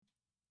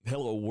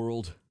Hello,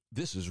 world.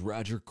 This is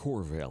Roger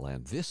Corvell,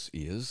 and this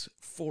is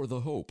For the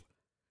Hope.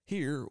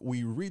 Here,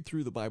 we read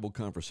through the Bible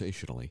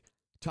conversationally,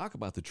 talk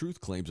about the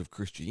truth claims of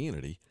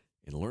Christianity,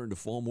 and learn to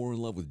fall more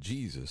in love with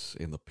Jesus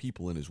and the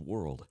people in his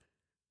world.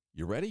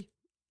 You ready?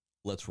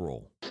 Let's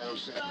roll.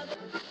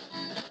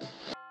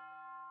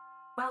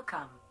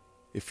 Welcome.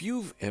 If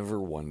you've ever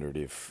wondered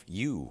if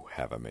you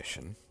have a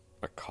mission,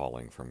 a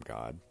calling from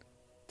God,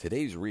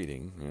 today's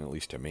reading, at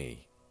least to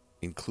me,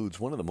 includes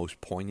one of the most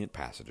poignant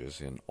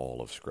passages in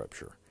all of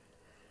Scripture.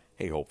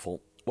 Hey,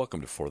 hopeful, welcome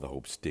to For the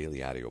Hope's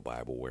Daily Audio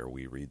Bible, where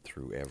we read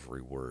through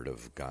every word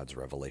of God's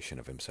revelation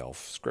of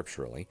himself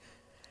scripturally,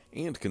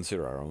 and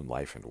consider our own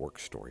life and work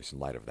stories in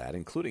light of that,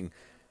 including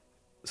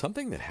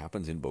something that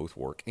happens in both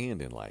work and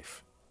in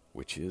life,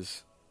 which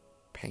is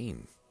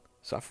pain,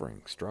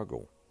 suffering,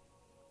 struggle.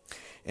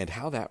 And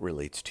how that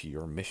relates to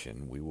your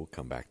mission, we will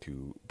come back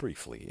to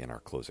briefly in our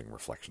closing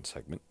reflection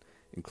segment,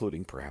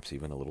 including perhaps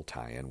even a little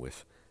tie-in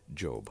with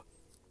Job.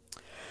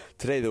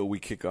 Today, though, we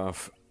kick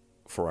off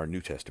for our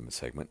New Testament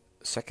segment,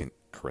 2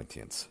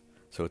 Corinthians.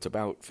 So it's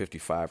about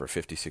 55 or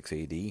 56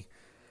 AD.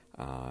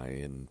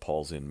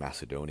 Paul's in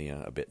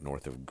Macedonia, a bit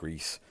north of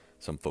Greece.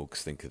 Some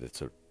folks think that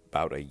it's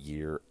about a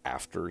year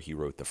after he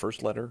wrote the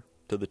first letter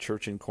to the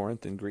church in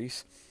Corinth in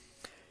Greece.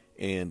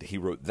 And he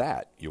wrote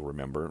that, you'll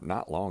remember,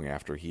 not long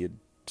after he had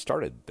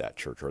started that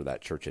church, or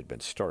that church had been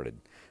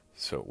started,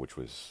 so which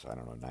was,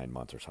 9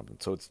 months or something.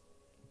 So it's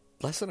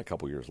less than a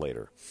couple years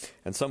later.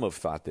 And some have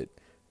thought that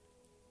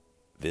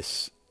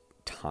this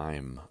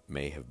time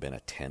may have been a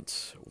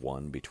tense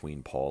one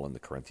between Paul and the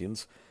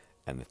Corinthians,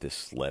 and that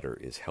this letter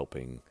is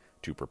helping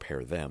to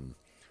prepare them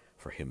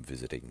for him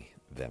visiting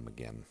them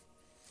again.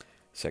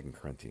 2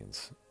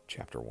 Corinthians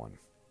chapter 1.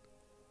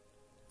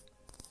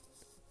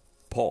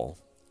 Paul,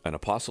 an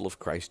apostle of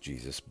Christ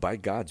Jesus, by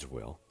God's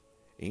will,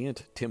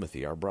 and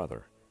Timothy, our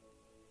brother,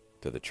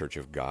 to the church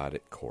of God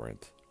at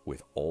Corinth,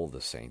 with all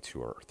the saints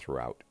who are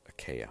throughout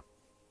Achaia.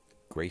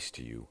 Grace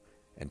to you,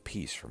 and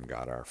peace from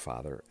God our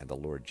Father and the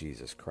Lord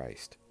Jesus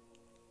Christ.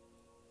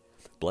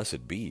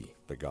 Blessed be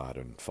the God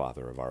and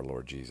Father of our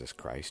Lord Jesus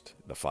Christ,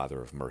 the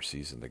Father of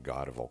mercies and the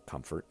God of all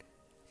comfort.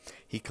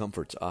 He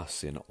comforts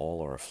us in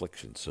all our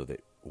affliction, so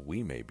that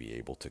we may be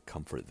able to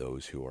comfort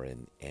those who are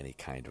in any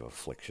kind of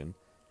affliction,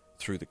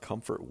 through the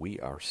comfort we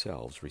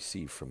ourselves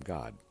receive from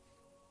God.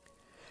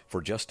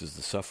 For just as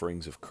the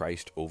sufferings of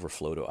Christ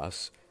overflow to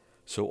us,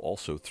 so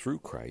also through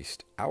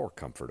Christ our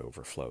comfort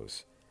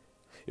overflows.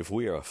 If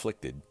we are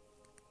afflicted,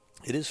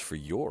 it is for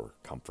your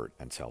comfort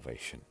and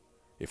salvation.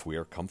 If we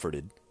are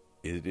comforted,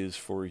 it is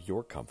for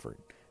your comfort,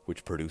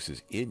 which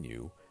produces in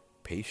you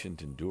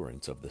patient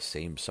endurance of the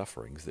same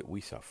sufferings that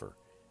we suffer.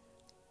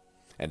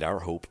 And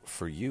our hope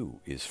for you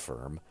is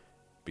firm,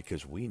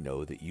 because we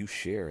know that you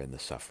share in the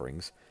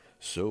sufferings,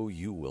 so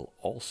you will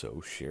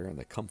also share in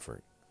the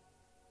comfort.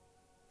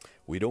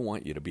 We don't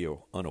want you to be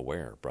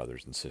unaware,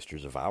 brothers and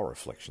sisters, of our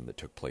affliction that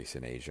took place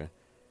in Asia.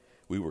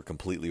 We were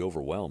completely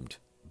overwhelmed,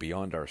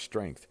 beyond our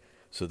strength,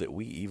 so that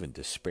we even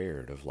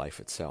despaired of life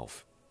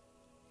itself.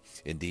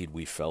 Indeed,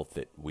 we felt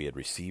that we had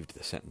received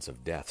the sentence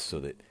of death, so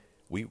that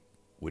we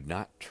would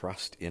not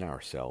trust in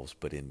ourselves,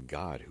 but in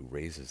God who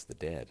raises the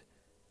dead.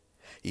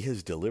 He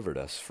has delivered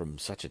us from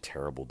such a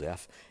terrible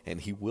death,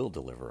 and he will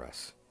deliver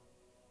us.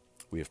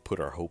 We have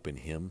put our hope in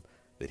him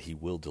that he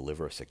will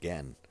deliver us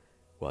again,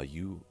 while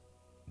you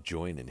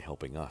join in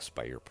helping us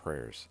by your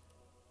prayers.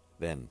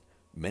 Then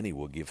many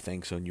will give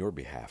thanks on your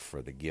behalf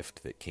for the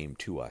gift that came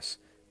to us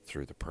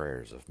through the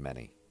prayers of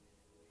many.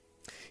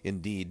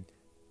 Indeed,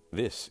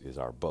 this is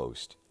our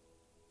boast.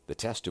 The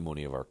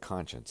testimony of our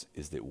conscience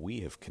is that we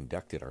have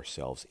conducted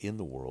ourselves in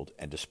the world,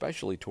 and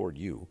especially toward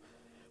you,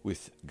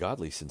 with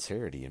godly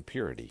sincerity and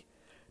purity,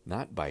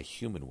 not by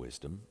human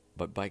wisdom,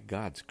 but by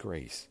God's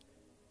grace.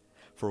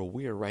 For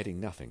we are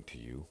writing nothing to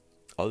you,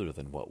 other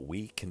than what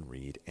we can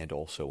read and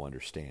also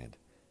understand.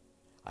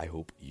 I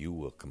hope you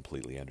will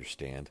completely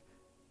understand,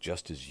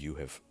 just as you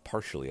have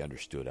partially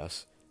understood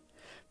us,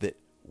 that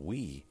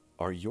we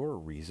are your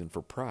reason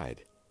for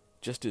pride,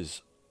 just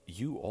as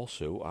you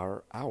also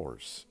are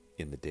ours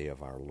in the day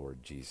of our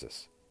Lord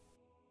Jesus.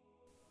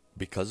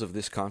 Because of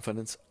this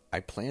confidence,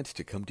 I planned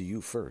to come to you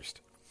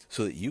first,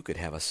 so that you could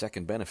have a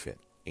second benefit,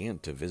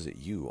 and to visit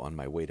you on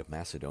my way to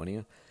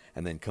Macedonia,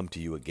 and then come to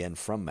you again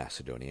from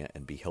Macedonia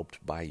and be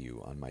helped by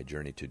you on my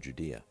journey to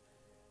Judea.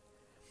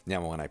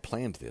 Now, when I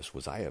planned this,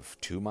 was I of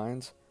two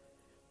minds?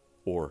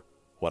 Or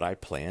what I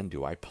plan,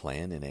 do I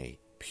plan in a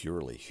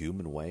purely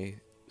human way,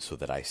 so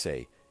that I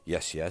say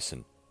yes, yes,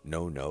 and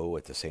no, no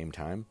at the same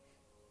time?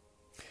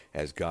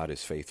 As God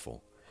is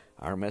faithful,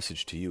 our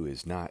message to you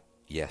is not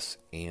yes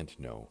and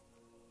no.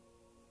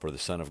 For the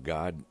Son of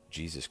God,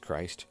 Jesus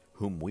Christ,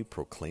 whom we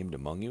proclaimed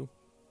among you,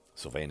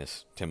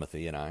 Silvanus,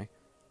 Timothy, and I,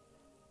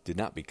 did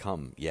not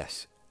become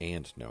yes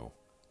and no.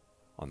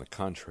 On the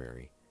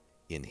contrary,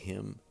 in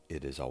him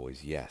it is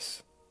always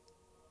yes.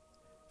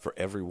 For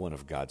every one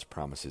of God's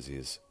promises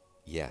is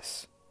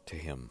yes to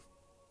him.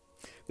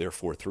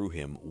 Therefore, through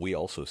him we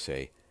also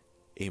say,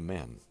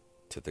 Amen,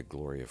 to the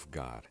glory of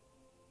God.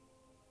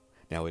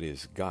 Now it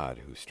is God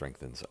who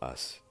strengthens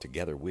us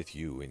together with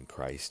you in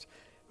Christ,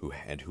 who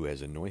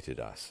has anointed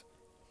us.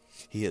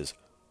 He has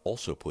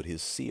also put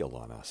his seal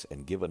on us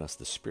and given us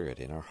the Spirit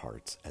in our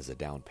hearts as a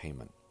down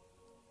payment.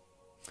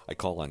 I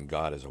call on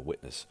God as a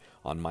witness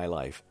on my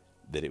life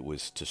that it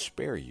was to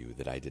spare you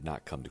that I did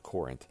not come to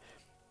Corinth.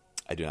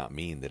 I do not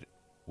mean that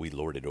we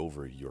lorded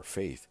over your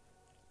faith,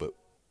 but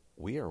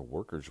we are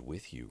workers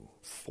with you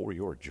for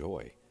your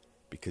joy,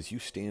 because you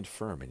stand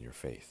firm in your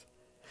faith.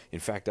 In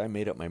fact, I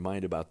made up my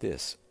mind about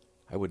this.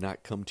 I would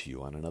not come to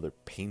you on another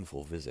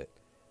painful visit.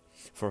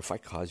 For if I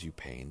cause you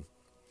pain,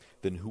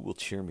 then who will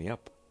cheer me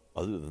up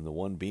other than the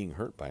one being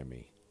hurt by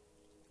me?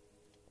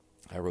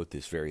 I wrote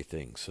this very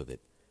thing so that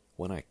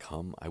when I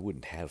come, I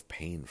wouldn't have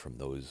pain from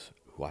those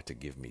who ought to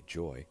give me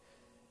joy,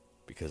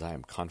 because I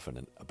am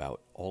confident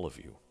about all of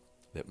you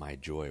that my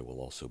joy will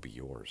also be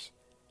yours.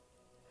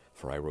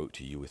 For I wrote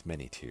to you with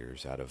many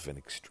tears out of an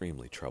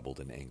extremely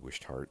troubled and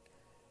anguished heart,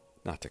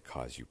 not to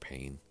cause you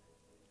pain,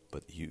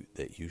 but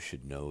that you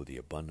should know the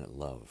abundant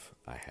love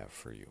I have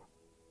for you.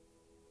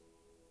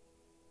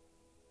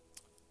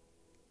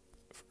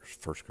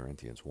 1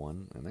 Corinthians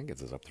 1, and that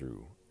gets us up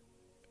through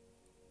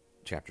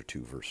chapter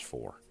 2, verse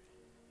 4.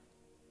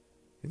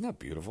 Isn't that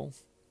beautiful?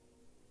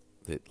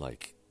 That,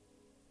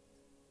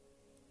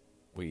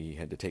 we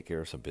had to take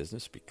care of some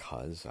business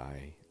because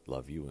I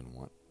love you and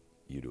want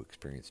you to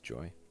experience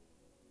joy.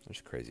 That's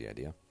a crazy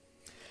idea.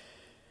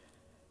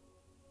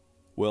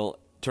 Well,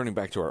 turning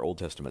back to our Old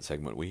Testament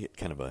segment, we hit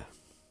kind of a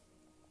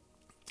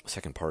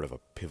second part of a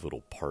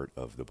pivotal part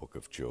of the book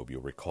of Job.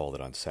 You'll recall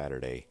that on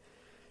Saturday,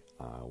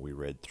 we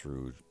read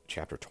through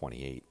chapter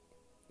 28,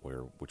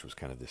 which was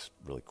kind of this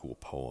really cool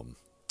poem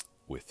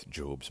with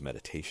Job's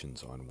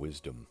meditations on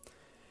wisdom.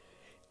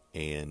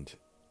 And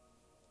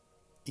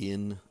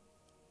in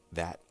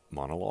that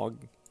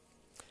monologue,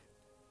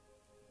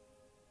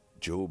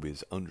 Job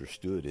is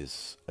understood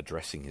as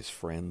addressing his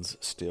friends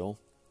still,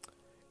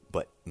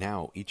 but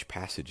now each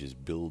passage is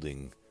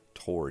building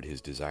toward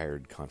his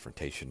desired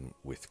confrontation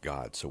with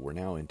God. So we're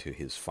now into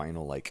his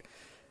final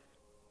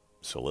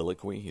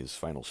soliloquy, his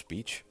final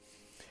speech,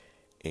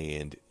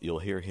 and you'll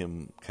hear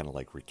him kind of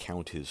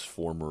recount his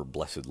former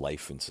blessed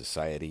life in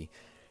society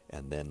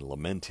and then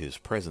lament his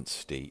present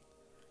state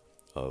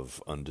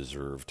of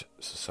undeserved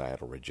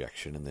societal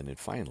rejection. And then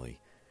finally,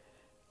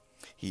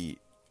 he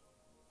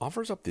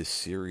offers up this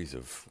series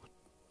of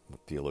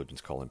what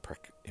theologians call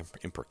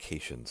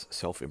imprecations,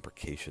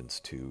 self-imprecations,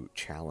 to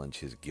challenge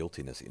his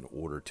guiltiness in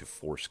order to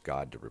force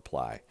God to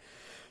reply.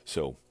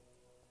 So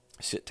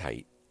sit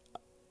tight.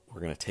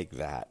 We're going to take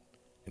that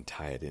and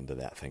tie it into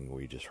that thing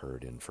we just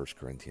heard in 1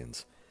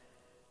 Corinthians.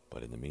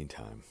 But in the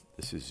meantime,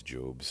 this is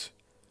Job's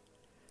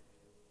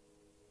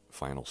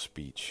final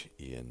speech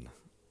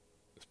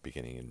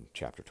beginning in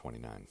chapter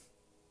 29.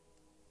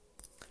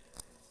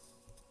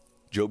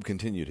 Job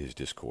continued his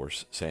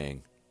discourse,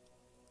 saying,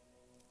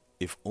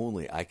 "If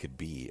only I could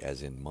be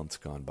as in months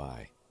gone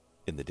by,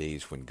 in the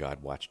days when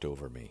God watched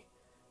over me,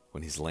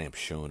 when his lamp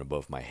shone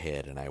above my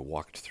head and I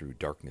walked through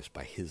darkness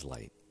by his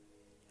light.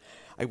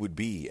 I would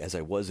be as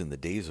I was in the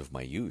days of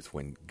my youth,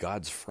 when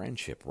God's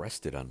friendship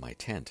rested on my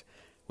tent,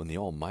 when the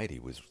Almighty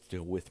was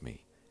still with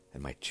me,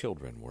 and my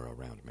children were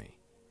around me,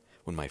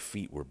 when my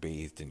feet were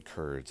bathed in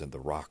curds and the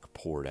rock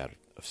poured out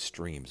of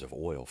streams of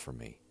oil for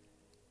me.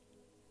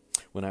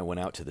 When I went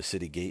out to the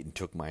city gate and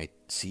took my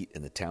seat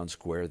in the town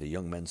square, the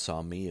young men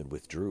saw me and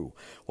withdrew,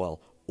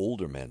 while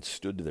older men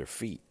stood to their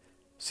feet.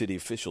 City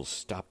officials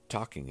stopped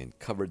talking and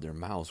covered their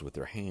mouths with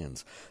their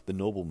hands. The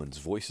noblemen's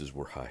voices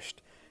were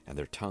hushed, and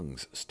their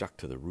tongues stuck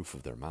to the roof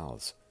of their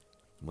mouths.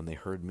 And when they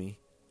heard me,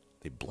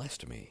 they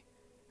blessed me,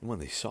 and when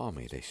they saw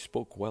me, they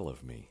spoke well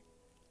of me.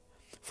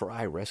 For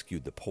I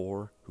rescued the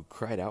poor who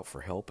cried out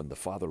for help, and the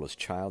fatherless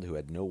child who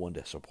had no one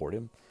to support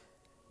him.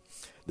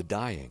 The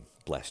dying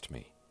blessed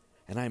me,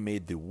 and I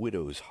made the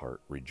widow's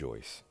heart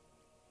rejoice.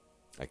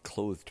 I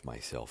clothed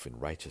myself in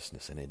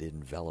righteousness, and it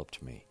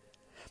enveloped me.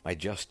 My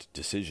just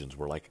decisions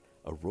were like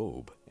a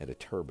robe and a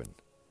turban.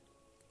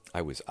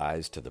 I was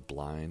eyes to the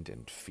blind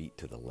and feet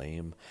to the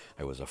lame.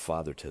 I was a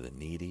father to the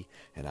needy,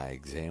 and I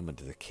examined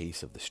the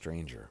case of the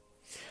stranger.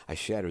 I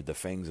shattered the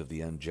fangs of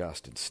the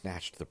unjust and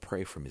snatched the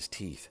prey from his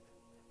teeth.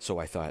 So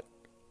I thought,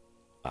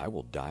 I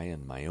will die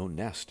in my own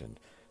nest and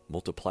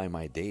multiply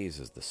my days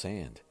as the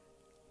sand.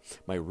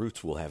 My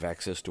roots will have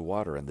access to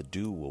water, and the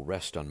dew will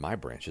rest on my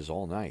branches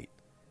all night.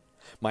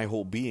 My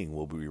whole being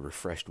will be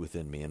refreshed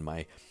within me, and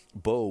my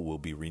bow will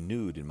be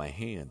renewed in my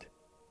hand.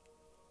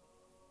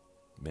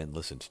 Men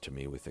listened to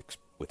me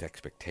with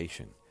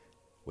expectation,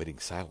 waiting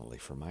silently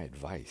for my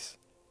advice.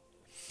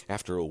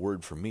 After a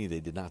word from me, they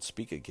did not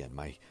speak again.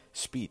 My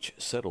speech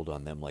settled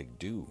on them like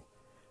dew.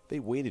 They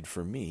waited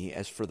for me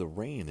as for the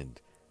rain, and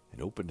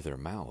opened their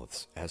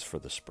mouths as for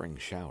the spring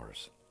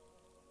showers.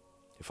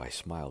 If I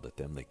smiled at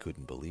them, they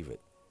couldn't believe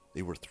it.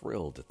 They were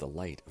thrilled at the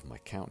light of my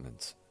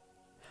countenance.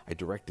 I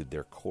directed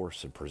their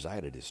course and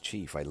presided as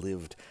chief. I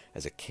lived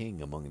as a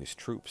king among his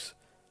troops,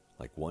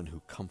 like one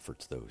who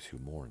comforts those who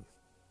mourn.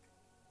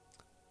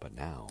 But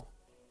now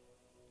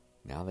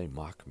they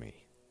mock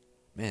me.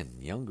 men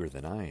younger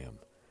than I am,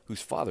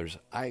 whose fathers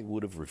I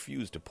would have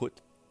refused to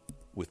put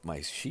with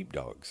my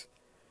sheepdogs.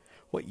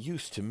 What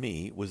use to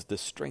me was the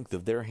strength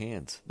of their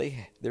hands?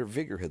 Their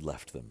vigor had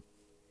left them.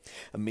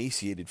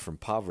 Emaciated from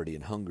poverty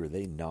and hunger,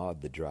 they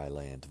gnawed the dry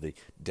land, the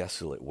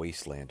desolate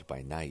wasteland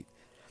by night.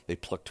 They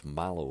plucked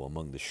mallow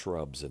among the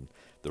shrubs, and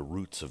the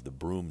roots of the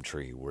broom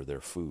tree were their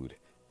food.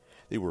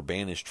 They were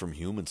banished from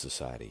human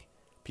society.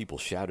 People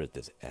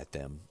shouted at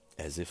them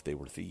as if they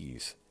were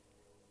thieves.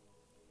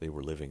 They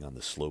were living on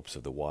the slopes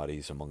of the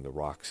wadis, among the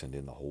rocks and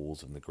in the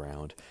holes in the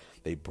ground.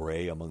 They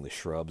bray among the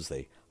shrubs.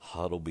 They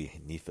huddle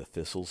beneath the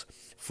thistles.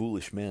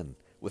 Foolish men,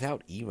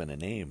 without even a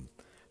name,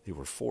 they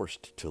were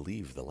forced to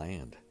leave the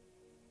land.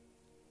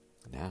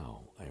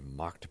 Now I am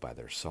mocked by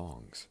their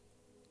songs.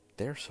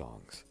 Their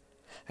songs.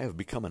 I have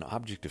become an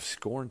object of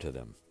scorn to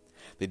them.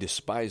 They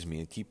despise me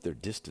and keep their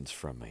distance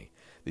from me.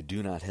 They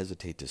do not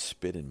hesitate to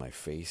spit in my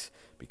face,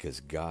 because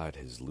God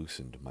has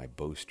loosened my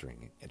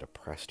bowstring and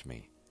oppressed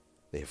me.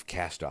 They have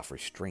cast off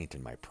restraint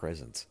in my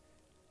presence.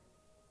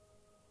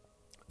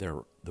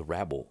 The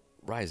rabble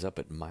rise up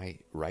at my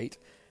right,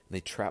 and they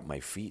trap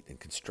my feet and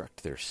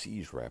construct their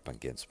siege wrap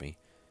against me.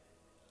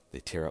 They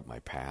tear up my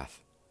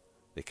path.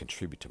 They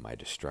contribute to my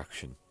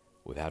destruction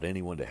without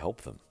anyone to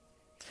help them.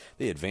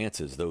 They advance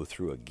as though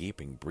through a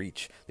gaping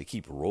breach. They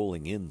keep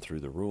rolling in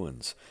through the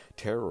ruins.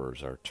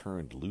 Terrors are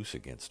turned loose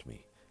against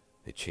me.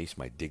 They chase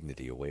my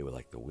dignity away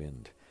like the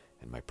wind,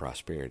 and my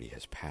prosperity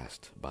has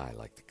passed by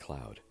like the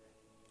cloud.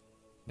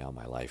 Now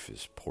my life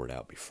is poured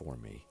out before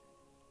me.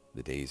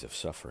 The days of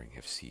suffering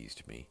have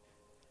seized me.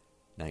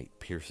 Night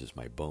pierces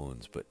my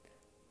bones, but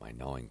my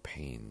gnawing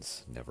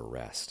pains never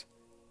rest.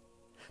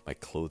 My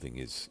clothing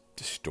is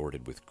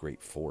distorted with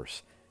great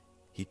force.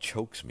 He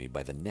chokes me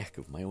by the neck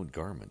of my own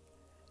garment.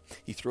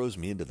 He throws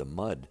me into the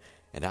mud,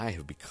 and I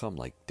have become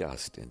like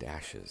dust and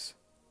ashes.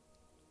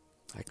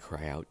 I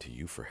cry out to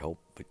you for help,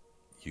 but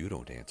you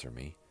don't answer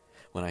me.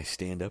 When I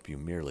stand up, you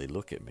merely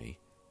look at me.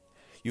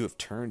 You have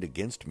turned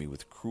against me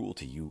with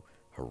cruelty. You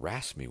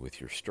harass me with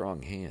your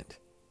strong hand.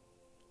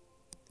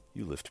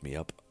 You lift me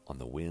up on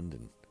the wind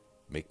and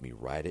make me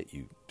ride it.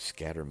 You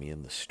scatter me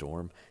in the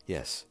storm.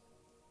 Yes,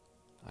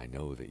 I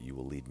know that you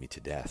will lead me to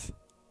death,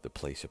 the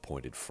place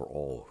appointed for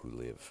all who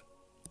live.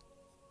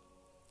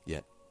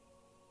 Yet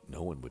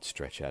no one would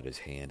stretch out his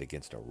hand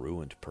against a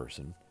ruined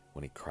person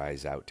when he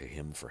cries out to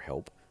him for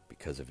help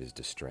because of his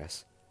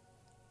distress.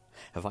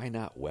 Have I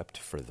not wept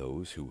for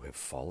those who have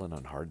fallen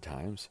on hard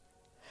times?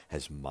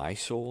 Has my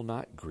soul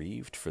not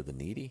grieved for the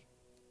needy?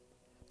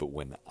 But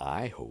when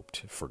I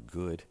hoped for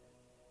good,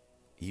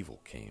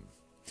 evil came.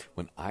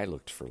 When I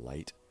looked for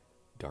light,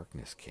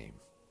 darkness came.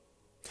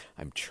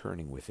 I'm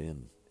churning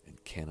within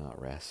and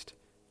cannot rest.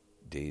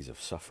 Days of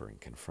suffering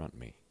confront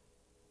me.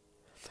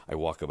 I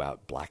walk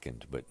about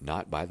blackened, but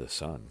not by the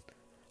sun.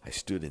 I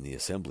stood in the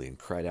assembly and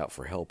cried out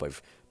for help.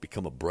 I've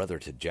become a brother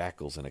to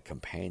jackals and a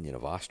companion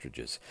of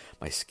ostriches.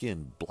 My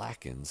skin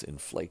blackens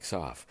and flakes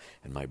off,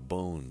 and my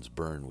bones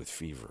burn with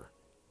fever.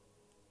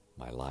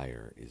 My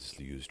lyre is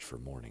used for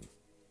mourning,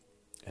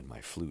 and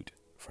my flute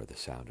for the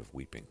sound of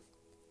weeping.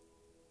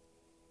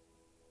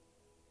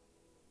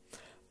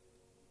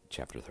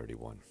 Chapter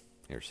 31.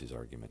 Here's his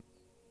argument.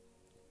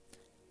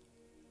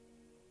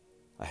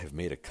 I have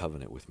made a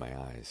covenant with my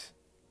eyes.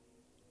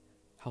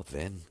 How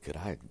then could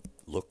I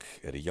look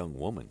at a young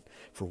woman?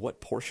 For what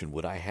portion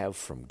would I have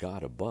from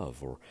God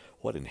above, or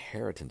what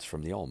inheritance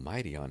from the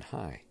Almighty on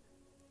high?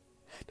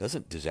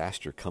 Doesn't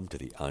disaster come to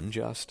the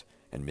unjust,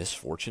 and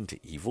misfortune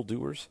to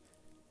evildoers?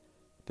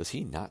 Does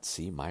he not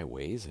see my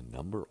ways and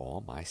number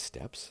all my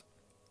steps?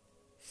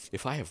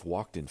 If I have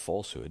walked in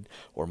falsehood,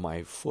 or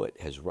my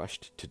foot has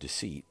rushed to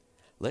deceit,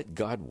 let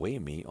God weigh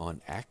me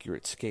on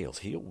accurate scales.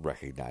 He'll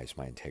recognize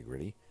my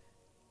integrity.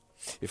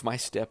 If my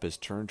step has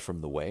turned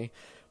from the way,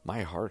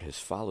 my heart has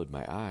followed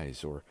my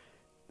eyes, or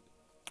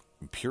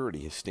impurity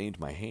has stained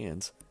my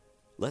hands,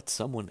 let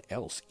someone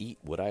else eat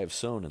what I have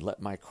sown, and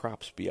let my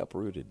crops be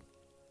uprooted.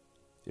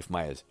 If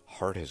my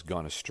heart has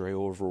gone astray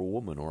over a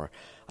woman, or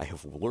I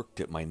have lurked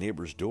at my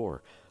neighbor's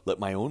door, let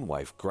my own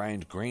wife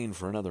grind grain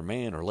for another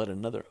man, or let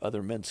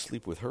other men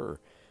sleep with her.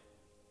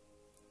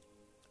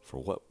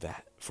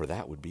 For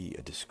that would be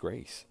a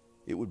disgrace.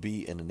 It would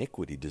be an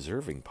iniquity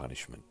deserving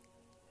punishment.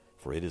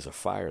 For it is a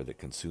fire that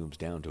consumes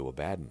down to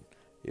Abaddon.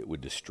 It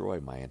would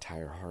destroy my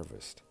entire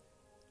harvest.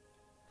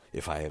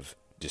 If I have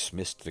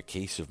dismissed the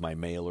case of my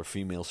male or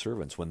female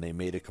servants when they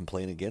made a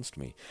complaint against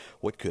me,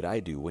 what could I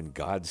do when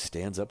God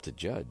stands up to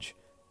judge?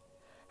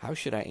 How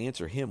should I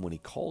answer him when he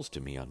calls to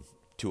me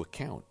to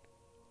account?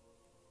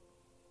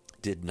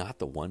 Did not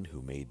the one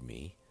who made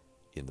me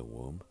in the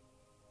womb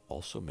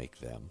also make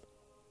them?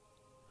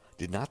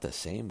 Did not the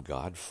same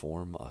God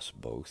form us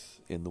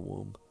both in the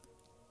womb?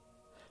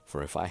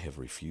 For if I have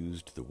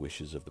refused the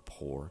wishes of the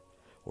poor,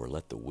 or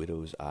let the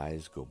widow's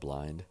eyes go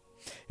blind,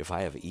 if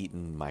I have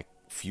eaten my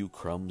few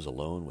crumbs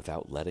alone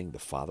without letting the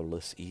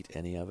fatherless eat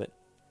any of it,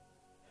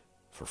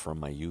 for from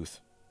my youth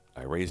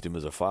I raised him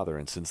as a father,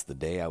 and since the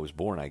day I was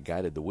born I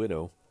guided the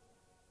widow.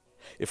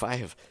 If I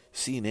have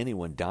seen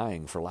anyone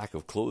dying for lack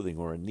of clothing,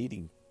 or a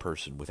needy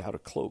person without a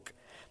cloak,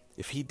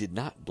 if he did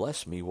not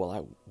bless me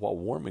while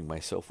warming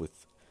myself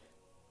with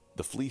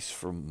the fleece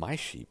from my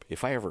sheep,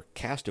 if I ever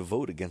cast a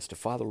vote against a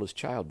fatherless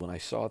child when I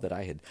saw that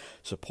I had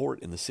support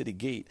in the city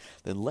gate,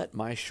 then let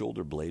my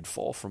shoulder blade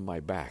fall from my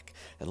back,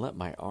 and let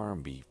my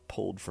arm be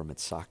pulled from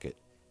its socket.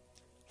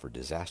 For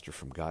disaster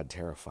from God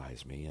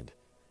terrifies me, and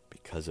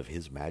because of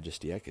his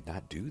majesty I could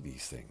not do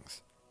these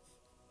things.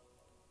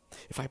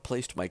 If I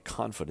placed my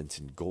confidence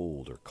in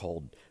gold, or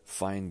called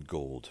fine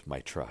gold my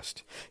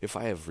trust, if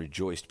I have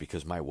rejoiced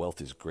because my wealth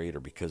is great,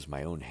 or because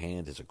my own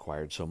hand has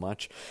acquired so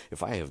much,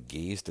 if I have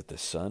gazed at the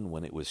sun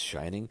when it was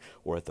shining,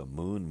 or at the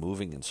moon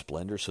moving in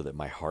splendor, so that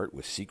my heart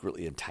was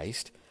secretly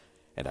enticed,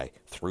 and I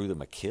threw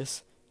them a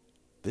kiss,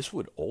 this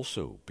would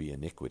also be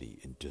iniquity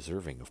and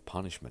deserving of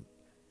punishment,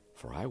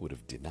 for I would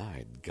have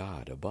denied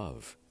God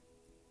above.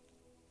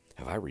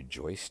 Have I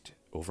rejoiced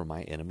over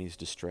my enemy's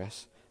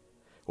distress,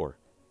 or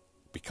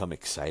become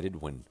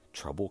excited when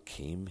trouble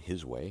came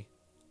his way?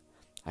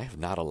 I have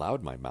not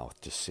allowed my mouth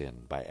to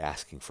sin by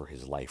asking for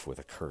his life with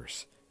a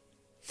curse.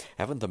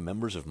 Haven't the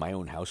members of my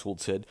own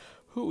household said,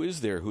 "Who is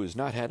there who has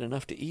not had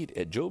enough to eat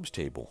at Job's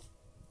table?"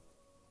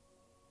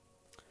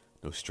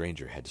 No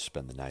stranger had to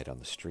spend the night on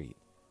the street,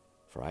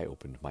 for I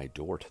opened my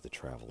door to the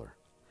traveler.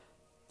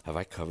 Have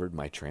I covered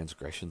my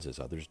transgressions as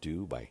others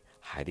do, by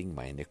hiding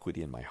my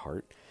iniquity in my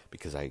heart,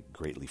 because I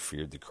greatly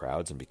feared the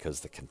crowds, and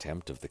because the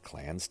contempt of the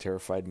clans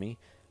terrified me?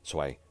 So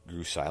I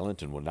grew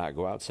silent and would not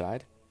go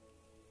outside?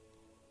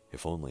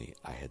 If only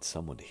I had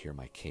someone to hear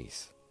my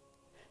case.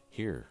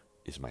 Here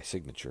is my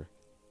signature.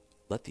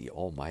 Let the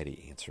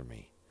Almighty answer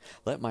me.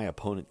 Let my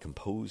opponent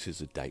compose his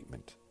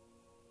indictment.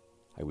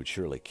 I would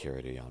surely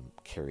carry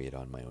it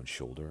on my own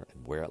shoulder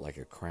and wear it like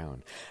a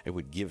crown. I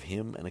would give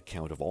him an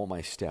account of all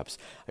my steps.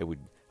 I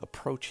would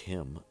approach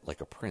him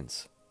like a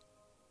prince.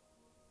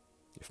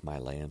 If my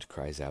land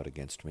cries out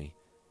against me,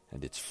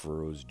 and its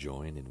furrows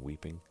join in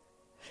weeping,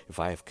 if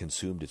I have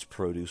consumed its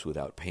produce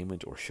without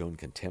payment, or shown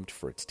contempt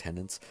for its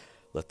tenants,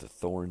 let the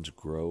thorns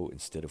grow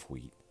instead of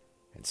wheat,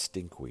 and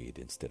stinkweed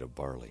instead of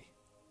barley.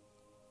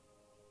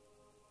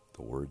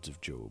 The words of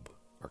Job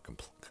are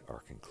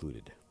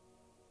concluded.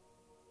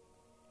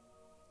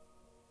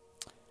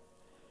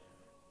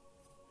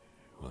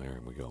 Well,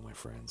 there we go, my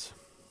friends.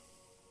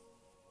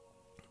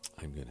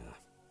 I'm going to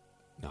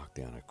knock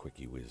down a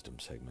quickie wisdom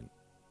segment,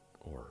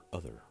 or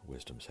other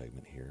wisdom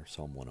segment here,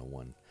 Psalm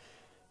 101,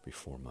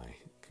 before my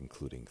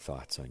concluding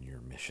thoughts on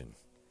your mission.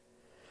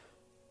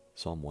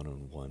 Psalm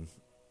 101,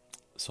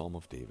 Psalm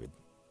of David,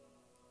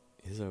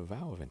 is a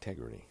vow of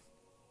integrity.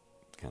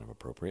 Kind of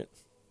appropriate.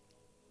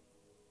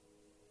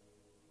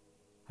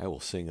 I will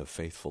sing of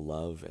faithful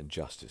love and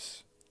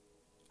justice.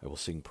 I will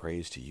sing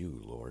praise to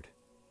you, Lord.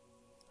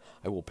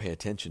 I will pay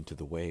attention to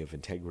the way of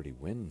integrity.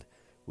 When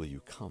will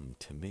you come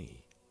to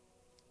me?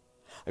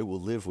 I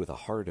will live with a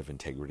heart of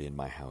integrity in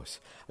my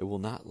house. I will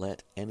not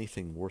let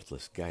anything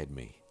worthless guide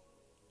me.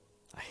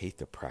 I hate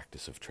the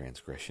practice of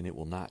transgression. It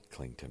will not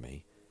cling to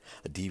me.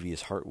 A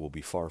devious heart will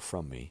be far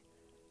from me.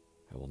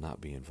 I will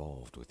not be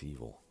involved with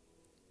evil.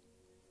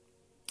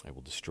 I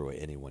will destroy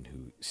anyone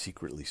who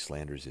secretly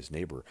slanders his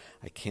neighbor.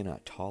 I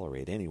cannot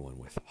tolerate anyone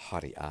with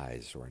haughty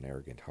eyes or an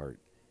arrogant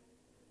heart.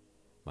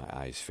 My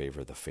eyes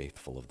favor the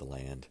faithful of the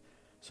land,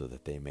 so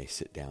that they may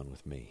sit down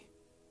with me.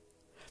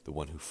 The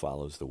one who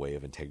follows the way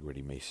of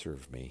integrity may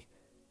serve me.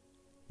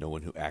 No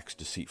one who acts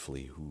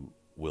deceitfully who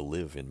will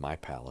live in my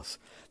palace.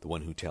 The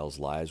one who tells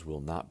lies will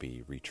not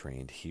be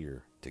retrained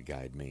here to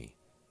guide me.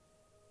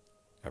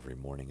 Every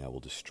morning I will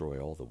destroy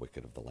all the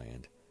wicked of the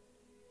land,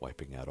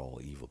 wiping out all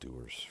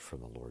evildoers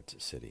from the Lord's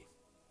city.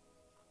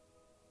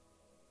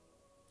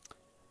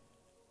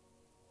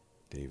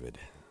 David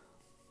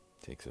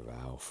takes a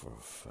vow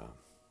or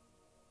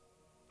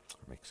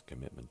makes a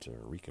commitment or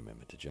a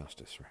recommitment to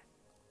justice,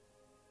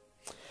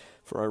 right?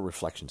 For our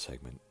reflection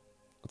segment,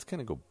 let's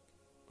I'm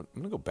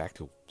going to go back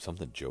to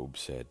something Job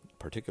said,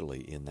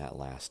 particularly in that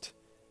last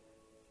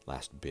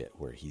bit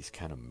where he's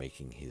kind of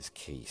making his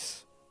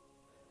case.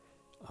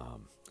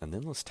 And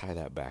then let's tie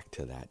that back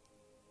to that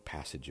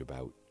passage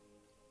about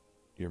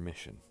your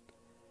mission,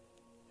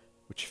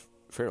 which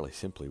fairly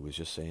simply was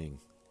just saying,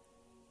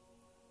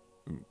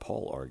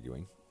 Paul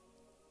arguing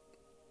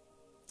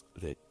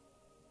that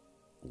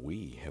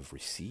we have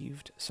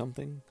received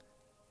something,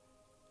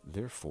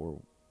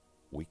 therefore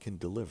we can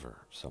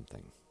deliver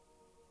something.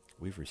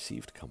 We've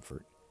received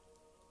comfort,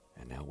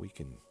 and now we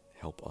can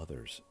help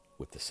others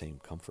with the same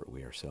comfort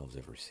we ourselves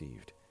have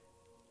received.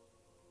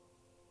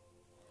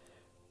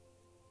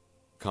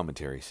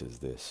 Commentary says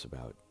this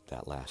about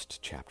that last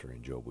chapter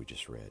in Job we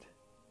just read.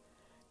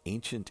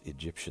 Ancient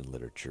Egyptian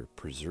literature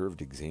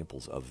preserved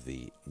examples of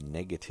the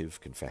negative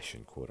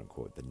confession, quote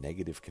unquote, the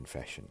negative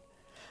confession,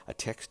 a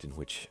text in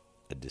which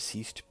a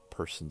deceased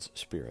person's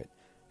spirit,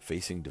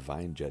 facing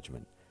divine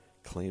judgment,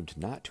 claimed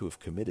not to have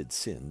committed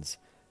sins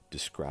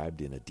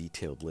described in a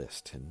detailed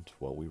list, and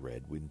what we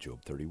read in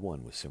Job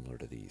 31 was similar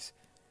to these.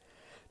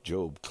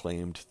 Job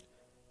claimed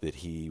that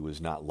he was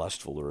not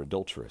lustful or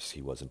adulterous.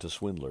 He wasn't a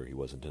swindler. He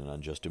wasn't an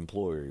unjust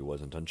employer. He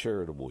wasn't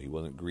uncharitable. He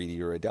wasn't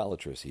greedy or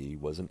idolatrous. He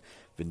wasn't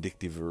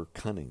vindictive or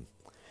cunning.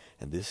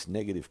 And this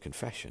negative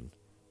confession,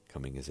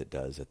 coming as it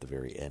does at the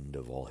very end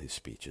of all his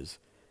speeches,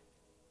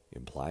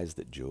 implies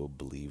that Job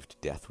believed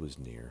death was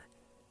near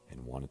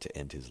and wanted to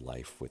end his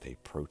life with a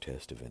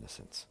protest of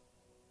innocence.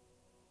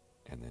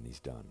 And then he's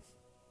done.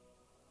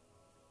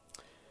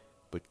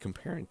 But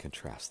compare and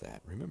contrast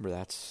that. Remember,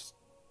 that's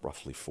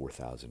roughly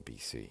 4000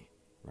 BC,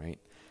 right?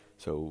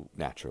 So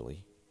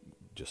naturally,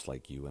 just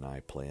like you and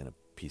I playing a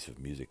piece of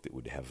music that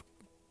would have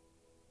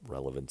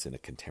relevance in a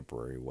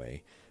contemporary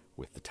way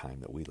with the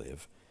time that we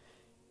live,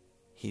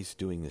 he's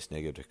doing this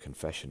negative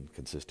confession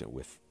consistent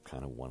with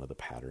kind of one of the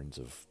patterns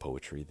of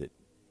poetry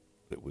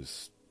that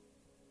was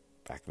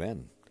back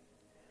then.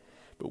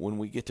 But when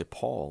we get to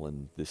Paul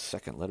in this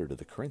second letter to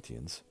the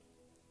Corinthians,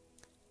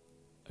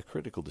 a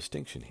critical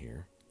distinction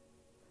here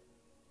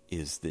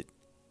is that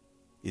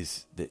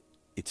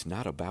it's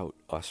not about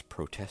us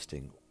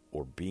protesting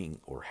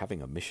or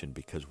having a mission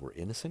because we're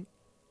innocent,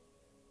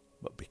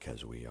 but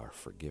because we are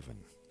forgiven.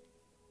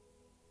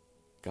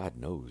 God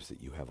knows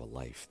that you have a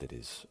life that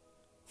is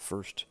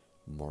first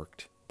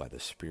marked by the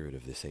spirit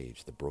of this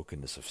age, the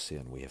brokenness of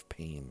sin. We have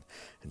pain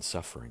and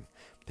suffering.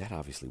 That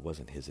obviously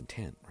wasn't his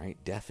intent, right?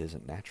 Death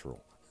isn't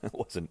natural. That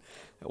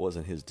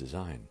wasn't his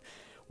design.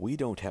 We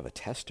don't have a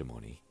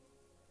testimony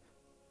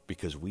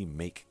because we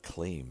make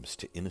claims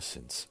to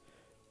innocence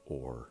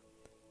or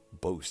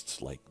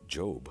boasts like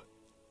Job.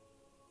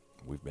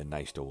 We've been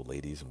nice to old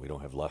ladies and we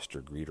don't have lust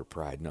or greed or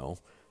pride. No.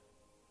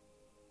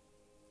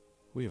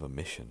 We have a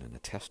mission and a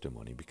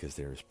testimony because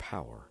there is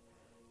power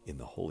in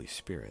the Holy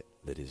Spirit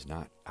that is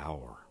not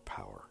our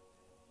power.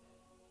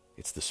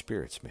 It's the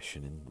Spirit's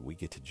mission, and we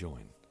get to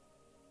join.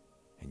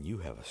 And you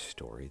have a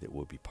story that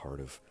will be part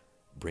of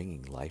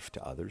bringing life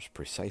to others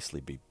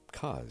precisely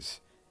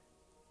because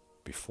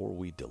before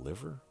we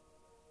deliver,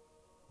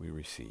 we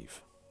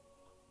receive.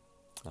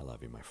 I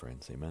love you, my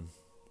friends. Amen.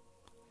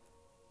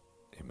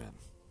 Amen.